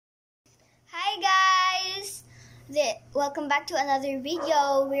Welcome back to another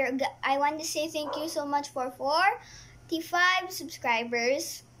video. I want to say thank you so much for 45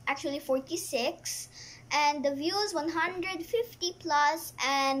 subscribers, actually 46, and the views 150 plus,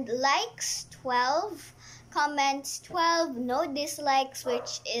 and likes 12, comments 12, no dislikes,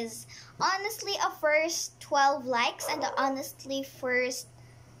 which is honestly a first 12 likes and honestly first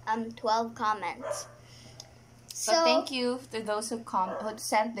 12 comments. So thank you to those who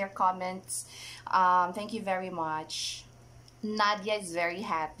sent their comments. Thank you very much. Nadia is very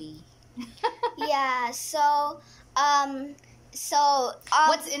happy. Yeah.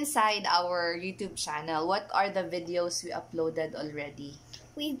 What's inside our YouTube channel? What are the videos we uploaded already?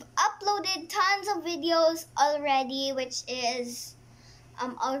 We've uploaded tons of videos already, which is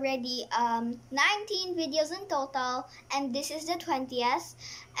already 19 videos in total, and this is the 20th.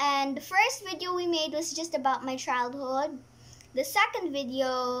 And the first video we made was just about my childhood. The second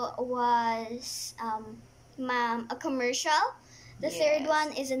video was a commercial. The third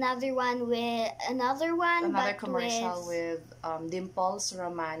one is another commercial with Dimples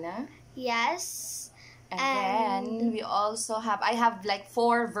Romana. Yes. And then we also I have like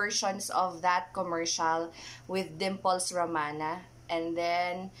 4 versions of that commercial with Dimples Romana. And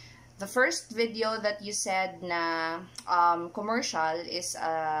then the first video that you said na commercial is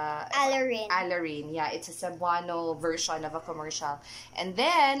Alarin. Yeah, it's a Cebuano version of a commercial. And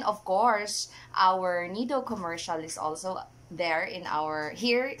then of course our Nido commercial is also there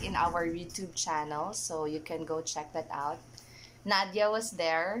here in our YouTube channel, so you can go check that out. Nadia was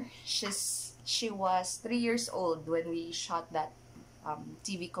there. She was 3 years old when we shot that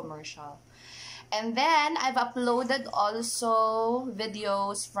TV commercial. And then I've uploaded also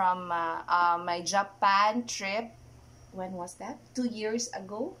videos from my Japan trip. When was that? 2 years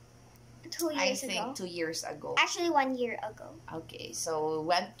ago? 2 years ago. I think 2 years ago. Actually, 1 year ago. Okay, so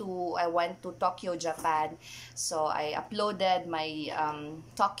I went to Tokyo, Japan. So I uploaded my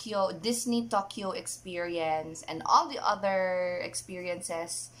Disney Tokyo experience and all the other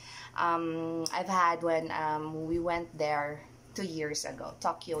experiences I've had when we went there 2 years ago,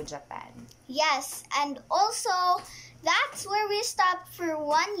 Tokyo, Japan. Yes, and also that's where we stopped for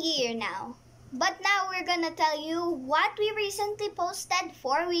 1 year now. But now we're gonna tell you what we recently posted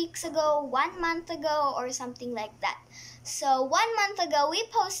 4 weeks ago, 1 month ago, or something like that. So 1 month ago, we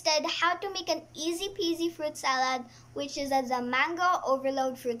posted how to make an easy peasy fruit salad, which is the mango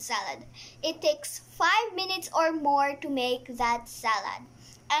overload fruit salad. It takes 5 minutes or more to make that salad.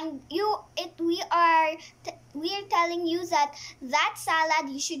 And we are telling you that salad,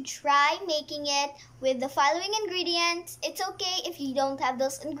 you should try making it with the following ingredients. It's okay if you don't have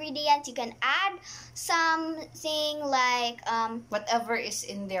those ingredients. You can add something like whatever is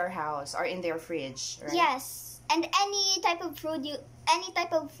in their house or in their fridge, right? Yes, and any type of food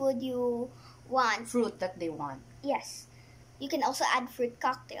you want. Fruit that they want. Yes, you can also add fruit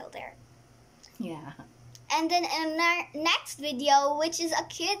cocktail there. Yeah. And then in our next video, which is a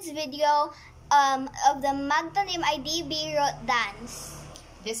kids video of the Magtanim ID Birot dance.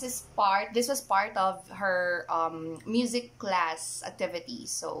 This was part of her music class activity.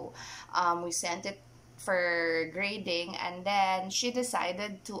 So we sent it for grading, and then she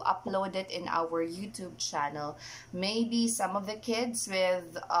decided to upload it in our YouTube channel. Maybe some of the kids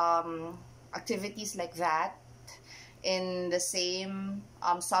with activities like that in the same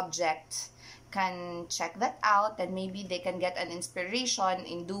subject can check that out, and maybe they can get an inspiration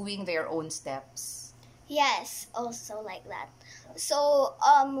in doing their own steps. Yes, also like that. So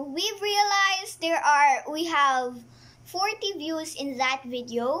we've realized we have 40 views in that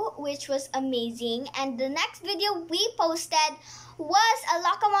video, which was amazing. And the next video we posted was a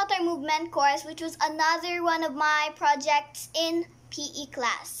locomotor movement course, which was another one of my projects in PE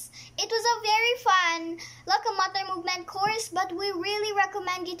class. It was a very fun locomotor movement course, but we really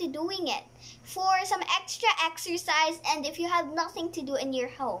recommend you to doing it for some extra exercise, and if you have nothing to do in your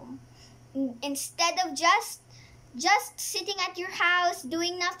home, instead of just sitting at your house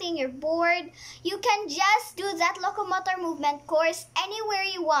doing nothing, you're bored, you can just do that locomotor movement course anywhere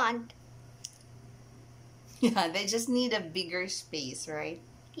you want. Yeah, they just need a bigger space, right?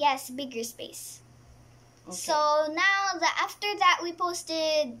 Yes, bigger space. Okay. So now after that,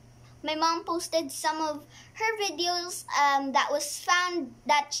 my mom posted some of her videos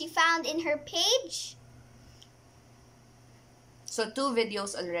that she found in her page. So 2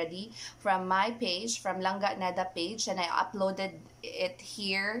 videos already from my page, from Langganeda page, and I uploaded it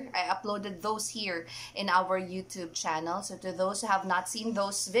here. I uploaded those here in our YouTube channel. So to those who have not seen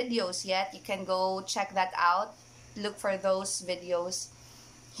those videos yet, you can go check that out. Look for those videos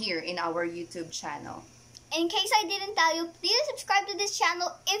here in our YouTube channel. in case I didn't tell you, please subscribe to this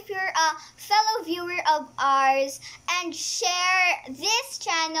channel if you're a fellow viewer of ours, and share this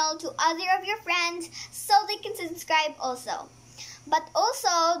channel to other of your friends so they can subscribe also. But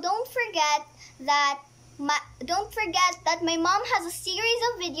also, don't forget that my mom has a series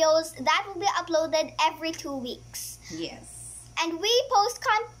of videos that will be uploaded every 2 weeks. Yes. And we post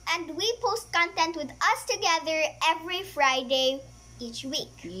content with us together every Friday each week.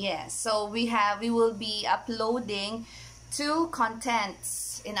 Yes. So we will be uploading 2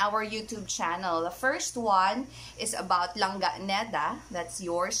 contents in our YouTube channel. The first one is about Langganeda. That's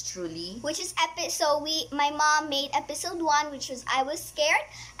yours truly. Which is my mom made episode 1, which was I Was Scared.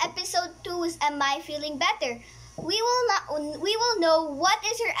 Episode 2 was Am I Feeling Better? We will know what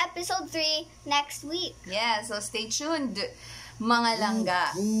is her episode 3 next week. Yeah, so stay tuned, mga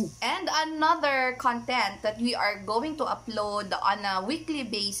langga. And another content that we are going to upload on a weekly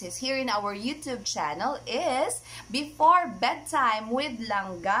basis here in our YouTube channel is Before Bedtime with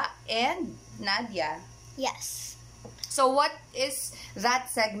Langga and Nadia. Yes. So what is that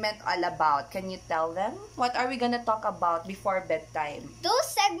segment all about? Can you tell them? What are we gonna talk about before bedtime? Those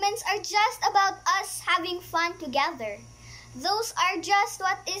segments are just about us having fun together. Those are just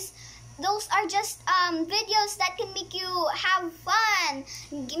videos that can make you have fun,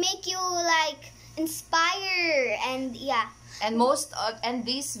 make you like inspire, and yeah. And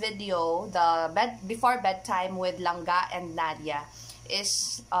this video, Before Bedtime with Langga and Nadia,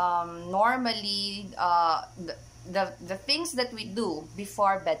 is normally the things that we do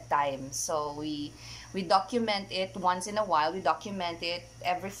before bedtime. So we document it once in a while. We document it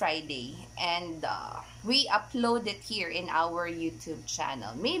every Friday, and we upload it here in our YouTube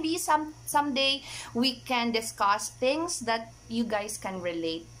channel. Maybe someday we can discuss things that you guys can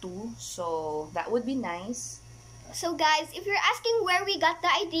relate to, so that would be nice. So guys, if you're asking where we got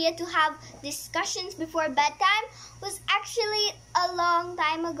the idea to have discussions before bedtime, was actually a long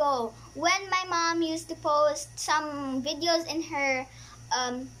time ago when my mom used to post some videos in her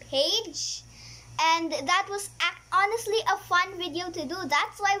page, and that was honestly a fun video to do.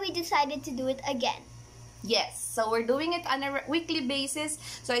 That's why we decided to do it again. Yes, so we're doing it on a weekly basis.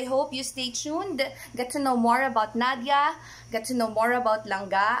 So I hope you stay tuned, get to know more about Nadia, get to know more about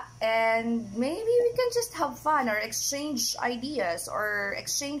Langga, and maybe we can just have fun or exchange ideas or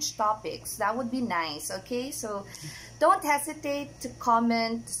exchange topics. That would be nice, okay? So don't hesitate to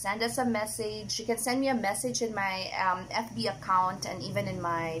comment, to send us a message. You can send me a message in my FB account and even in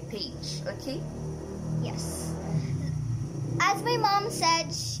my page, okay? Yes. As my mom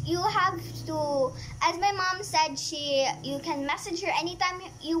said, you can message her anytime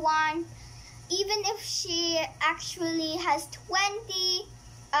you want, even if she actually has 20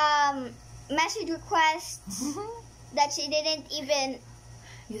 message requests that she didn't even...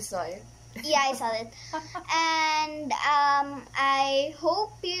 You saw it? Yeah, I saw it. And I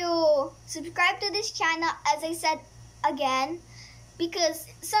hope you subscribe to this channel, as I said again, because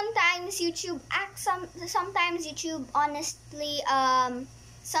sometimes YouTube honestly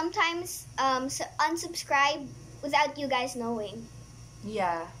sometimes unsubscribe without you guys knowing.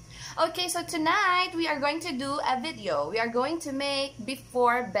 Yeah. Okay, so tonight we are going to do a video. We are going to make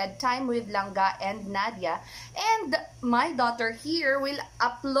Before Bedtime with Langga and Nadia, and my daughter here will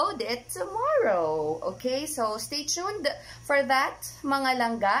upload it tomorrow. Okay, so stay tuned for that, mga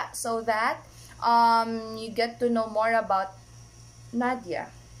langga, so that you get to know more about Nadia.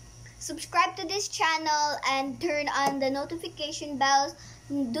 Subscribe to this channel and turn on the notification bells.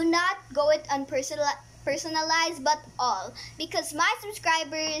 Do not go it on personalized, but all, because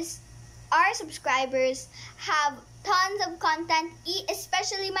our subscribers have tons of content,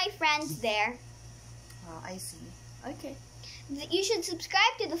 especially my friends there. Oh, I see. Okay. You should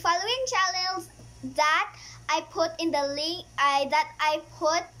subscribe to the following channels that I put in the link. That I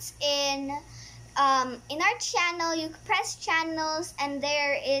put in our channel. You press channels, and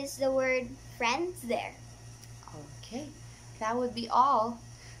there is the word friends there. Okay, that would be all.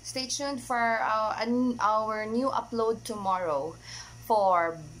 Stay tuned for our new upload tomorrow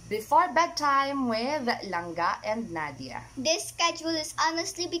for Before Bedtime with Langga and Nadia. This schedule is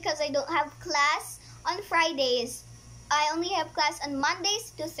honestly because I don't have class on Fridays. I only have class on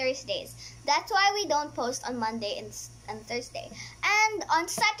Mondays to Thursdays. That's why we don't post on Monday and Thursday. And on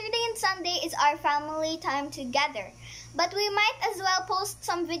Saturday and Sunday is our family time together. But we might as well post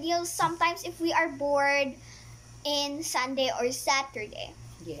some videos sometimes if we are bored in Sunday or Saturday.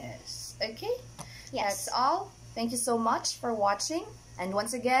 Yes. Okay. Yes. That's all. Thank you so much for watching. And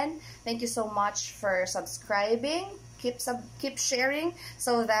once again, thank you so much for subscribing. Keep sharing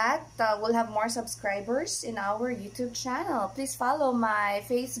so that we'll have more subscribers in our YouTube channel. Please follow my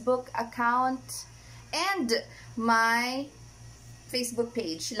Facebook account and my Facebook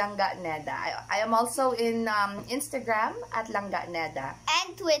page, Langganeda. I am also in Instagram at Langganeda.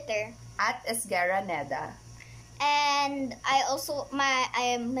 And Twitter. At Esgaraneda. And I also,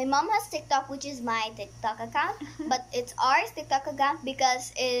 my mom has TikTok, which is my TikTok account. But it's our TikTok account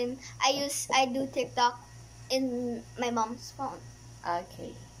because I do TikTok in my mom's phone.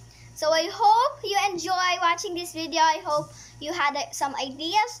 Okay. So I hope you enjoy watching this video. I hope you had some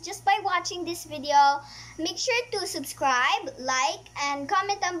ideas just by watching this video. Make sure to subscribe, like, and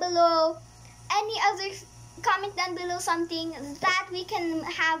comment down below. Comment down below something that we can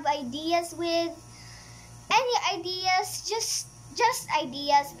have ideas with. Any ideas, just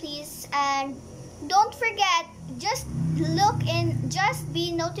ideas, please. And don't forget, just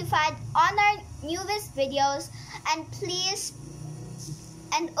be notified on our newest videos.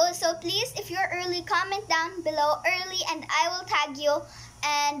 And also, please, if you're early, comment down below early, and I will tag you,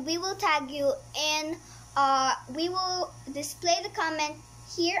 and we will tag you in. We will display the comment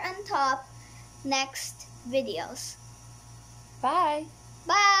here on top next videos. Bye.